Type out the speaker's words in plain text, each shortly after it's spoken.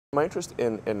My interest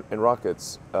in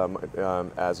rockets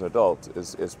as an adult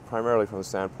is primarily from the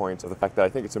standpoint of the fact that I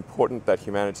think it's important that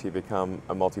humanity become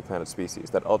a multi-planet species,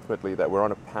 that ultimately that we're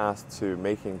on a path to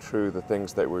making true the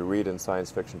things that we read in science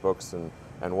fiction books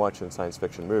and watch in science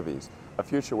fiction movies. A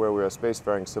future where we're a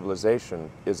spacefaring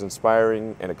civilization is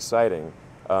inspiring and exciting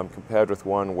compared with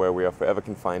one where we are forever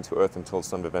confined to Earth until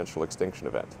some eventual extinction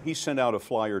event. He sent out a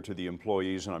flyer to the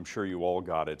employees, and I'm sure you all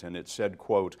got it, and it said,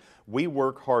 quote, "We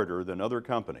work harder than other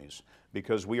companies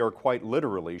because we are quite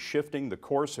literally shifting the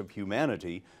course of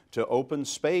humanity to open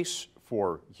space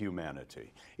for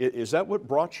humanity." Is that what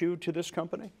brought you to this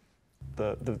company?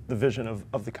 The vision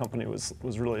of the company was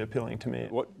really appealing to me.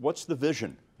 What's the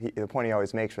vision? The point he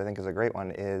always makes, which I think is a great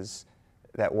one, is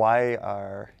that why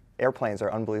our airplanes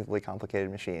are unbelievably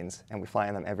complicated machines, and we fly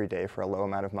in them every day for a low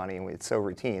amount of money, and it's so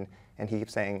routine. And he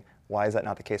keeps saying, why is that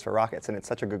not the case for rockets? And it's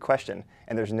such a good question,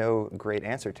 and there's no great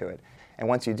answer to it. And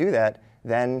once you do that,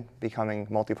 then becoming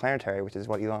multiplanetary, which is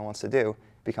what Elon wants to do,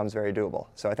 becomes very doable.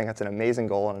 So I think that's an amazing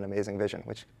goal and an amazing vision,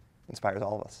 which inspires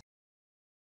all of us.